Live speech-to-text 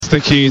the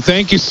key.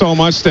 Thank you so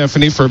much,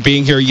 Stephanie, for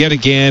being here yet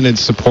again and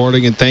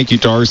supporting. And thank you,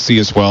 Darcy,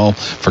 as well,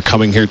 for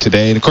coming here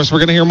today. And, of course, we're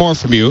going to hear more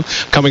from you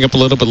coming up a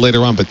little bit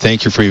later on. But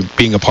thank you for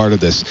being a part of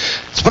this.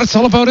 It's what it's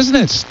all about, isn't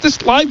it?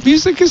 This live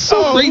music is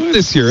so great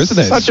this year, isn't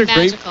it? Such a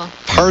great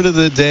part of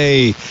the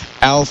day.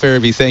 Al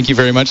Farabee, thank you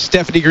very much.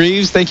 Stephanie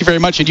Greaves, thank you very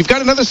much. And you've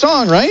got another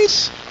song,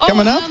 right?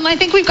 Coming up? I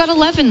think we've got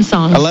 11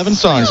 songs. 11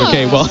 songs,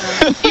 okay. Well,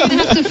 you're going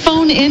to have to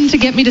phone in to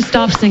get me to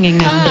stop singing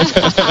now.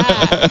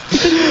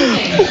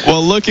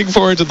 Well, looking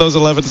forward to those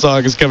 11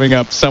 songs coming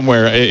up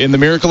somewhere in the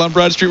Miracle on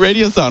Broad Street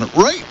Radiothon.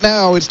 Right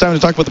now, it's time to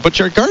talk about the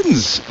Butchart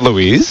Gardens,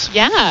 Louise.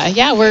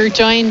 Yeah, we're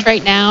joined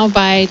right now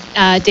by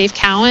Dave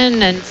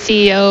Cowen and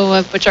CEO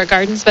of Butchart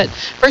Gardens. But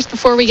first,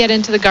 before we get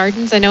into the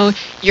gardens, I know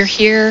you're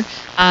here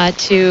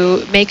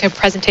to make a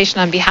presentation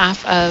on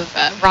behalf of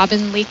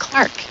Robin-Lee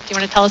Clarke. Do you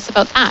want to tell us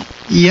about that?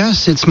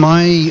 Yes, it's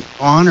my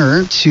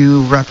honor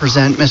to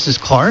represent Mrs.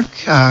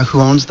 Clarke, who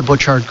owns the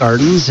Butchart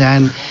Gardens,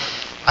 and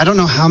I don't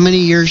know how many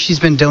years she's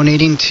been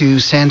donating to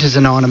Santa's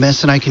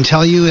Anonymous, and I can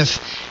tell you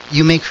if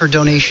you make her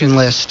donation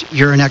list,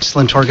 you're an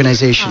excellent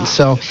organization.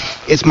 So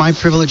it's my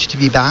privilege to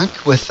be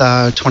back with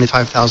a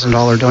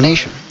 $25,000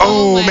 donation.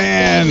 Oh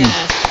man.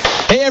 Goodness.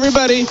 Hey,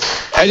 everybody,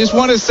 I just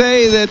want to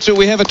say that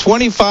we have a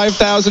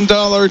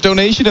 $25,000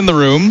 donation in the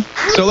room.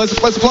 So let's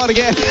applaud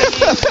again.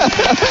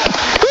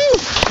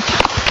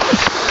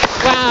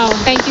 Wow,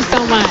 thank you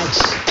so much.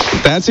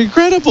 That's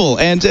incredible.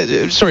 And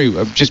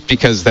just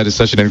because that is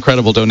such an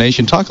incredible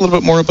donation, talk a little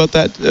bit more about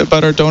that,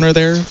 about our donor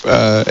there.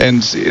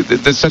 And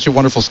that's such a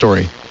wonderful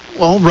story.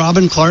 Well,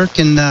 Robin Clarke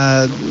and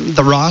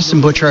the Ross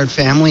and Butchart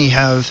family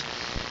have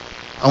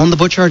owned the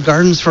Butchart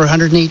Gardens for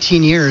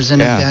 118 years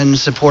and have been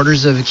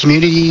supporters of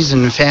communities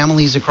and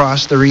families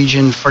across the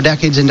region for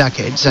decades and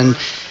decades. And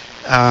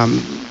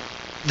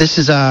this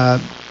is a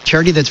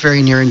charity that's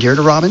very near and dear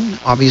to Robin.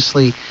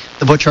 Obviously,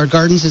 the Butchart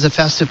Gardens is a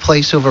festive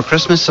place over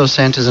Christmas, so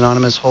Santa's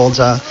Anonymous holds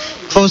a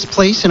close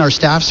place in our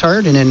staff's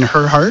heart and in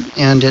her heart.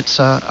 And it's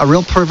a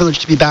real privilege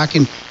to be back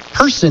in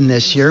person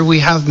this year. We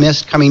have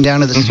missed coming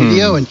down to the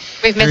studio and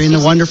hearing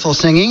the wonderful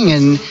singing,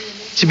 and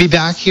to be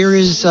back here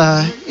is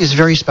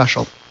very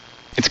special.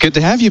 It's good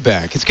to have you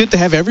back. It's good to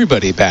have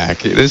everybody back.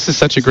 This is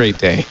such a great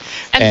day.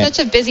 And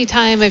such a busy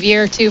time of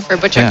year, too, for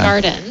Butchart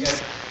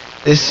Gardens.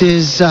 This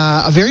is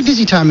a very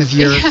busy time of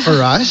year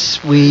for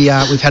us.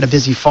 We've had a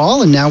busy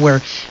fall, and now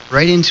we're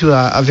right into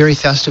a very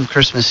festive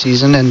Christmas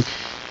season. And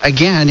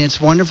again,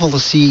 it's wonderful to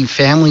see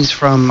families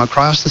from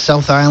across the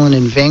South Island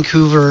and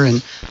Vancouver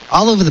and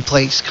all over the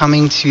place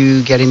coming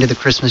to get into the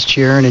Christmas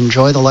cheer and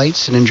enjoy the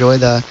lights and enjoy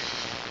the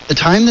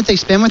time that they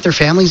spend with their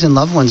families and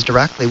loved ones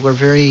directly. We're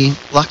very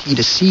lucky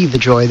to see the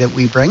joy that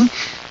we bring.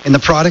 And the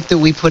product that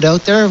we put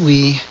out there,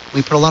 we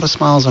put a lot of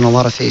smiles on a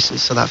lot of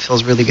faces, so that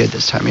feels really good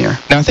this time of year.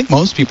 Now, I think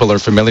most people are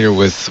familiar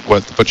with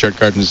what the Butchart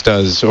Gardens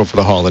does over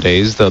the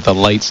holidays, the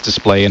lights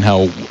display, and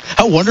how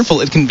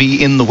wonderful it can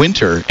be in the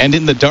winter and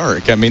in the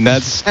dark. I mean,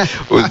 that's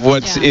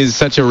what is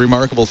such a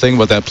remarkable thing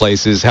about that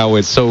place, is how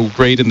it's so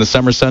great in the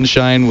summer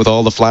sunshine with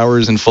all the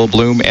flowers in full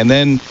bloom, and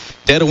then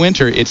dead of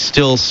winter, it's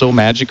still so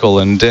magical.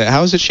 And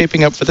how is it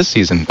shaping up for this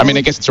season? I mean,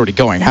 I guess it's already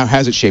going. How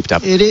has it shaped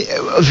up? It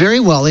is, very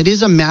well. It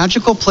is a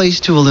magical place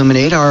to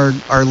illuminate.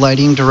 Our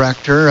lighting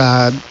director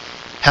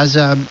has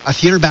a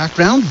theater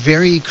background.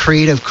 Very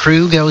creative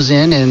crew goes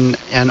in and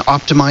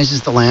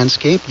optimizes the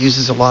landscape,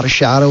 uses a lot of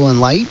shadow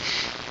and light.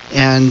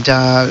 And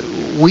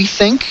we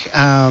think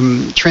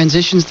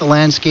transitions the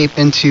landscape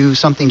into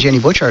something Jenny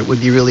Butchart would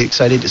be really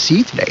excited to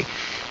see today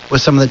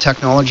with some of the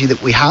technology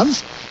that we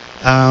have.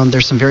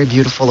 There's some very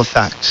beautiful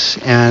effects,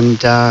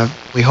 and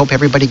we hope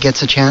everybody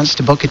gets a chance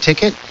to book a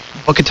ticket,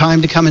 book a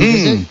time to come and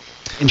visit,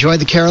 enjoy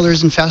the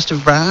carolers and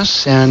festive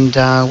brass, and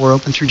we're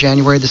open through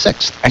January the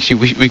 6th.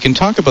 Actually, we can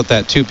talk about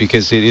that too,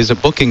 because it is a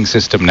booking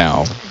system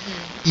now.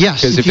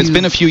 Yes. Because if it's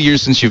been a few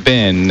years since you've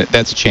been,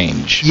 that's a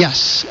change.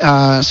 Yes.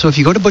 So if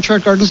you go to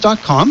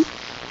butchartgardens.com,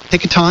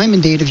 pick a time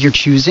and date of your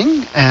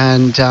choosing,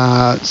 and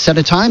set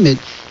a time. It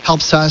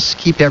helps us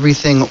keep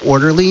everything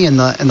orderly and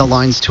the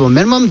lines to a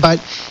minimum. But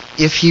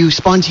if you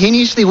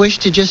spontaneously wish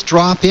to just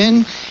drop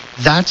in,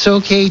 that's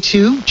okay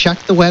too. Check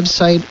the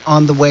website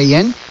on the way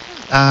in.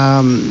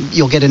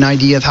 You'll get an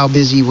idea of how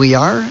busy we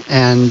are,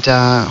 and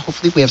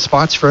hopefully we have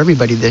spots for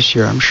everybody this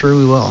year. I'm sure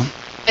we will.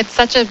 It's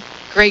such a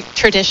great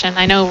tradition.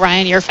 I know,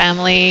 Ryan, your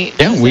family.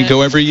 Yeah, we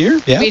go every year.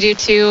 Yeah, we do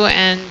too.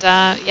 And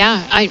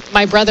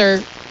my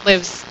brother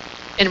lives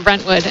in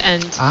Brentwood,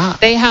 and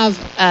they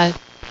have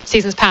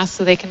seasons pass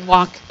so they can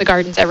walk the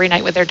gardens every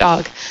night with their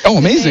dog. Oh,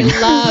 amazing.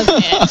 They love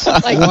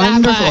it. Like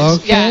wonderful. That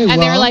much. Okay,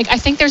 And they're like, I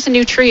think there's a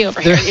new tree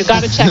over here. You've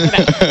got to check it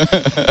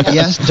out.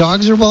 Yes,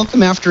 dogs are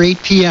welcome after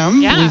 8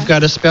 p.m. Yeah. We've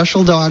got a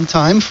special dog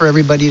time for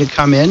everybody to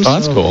come in. Oh,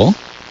 that's cool.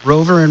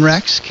 Rover and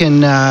Rex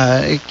can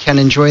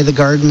enjoy the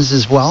gardens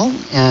as well.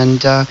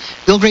 And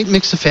real great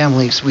mix of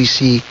families we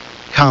see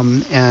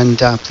come. And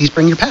please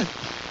bring your pet.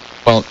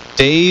 Well,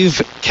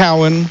 Dave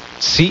Cowen,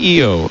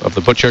 CEO of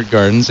the Butchart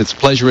Gardens. It's a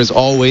pleasure, as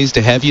always,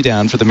 to have you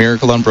down for the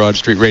Miracle on Broad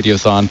Street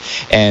Radiothon,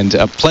 and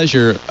a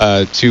pleasure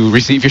to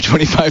receive your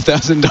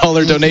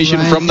 $25,000 donation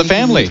from the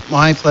family.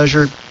 My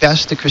pleasure.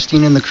 Best to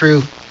Christine and the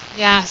crew.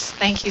 Yes,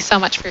 thank you so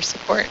much for your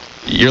support.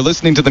 You're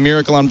listening to the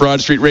Miracle on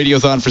Broad Street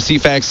Radiothon for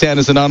CFAX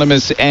Santa's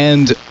Anonymous,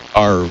 and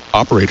our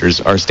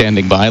operators are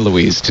standing by,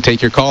 Louise, to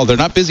take your call. They're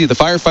not busy. The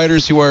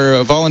firefighters who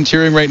are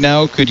volunteering right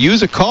now could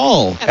use a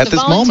call at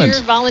this moment.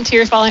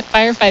 Volunteer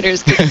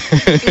firefighters.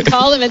 You can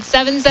call them at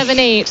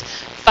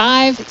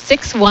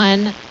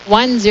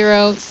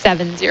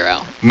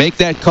 778-561-1070. Make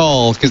that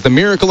call, because the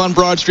Miracle on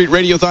Broad Street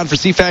Radiothon for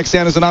CFAX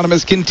Santa's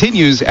Anonymous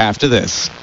continues after this.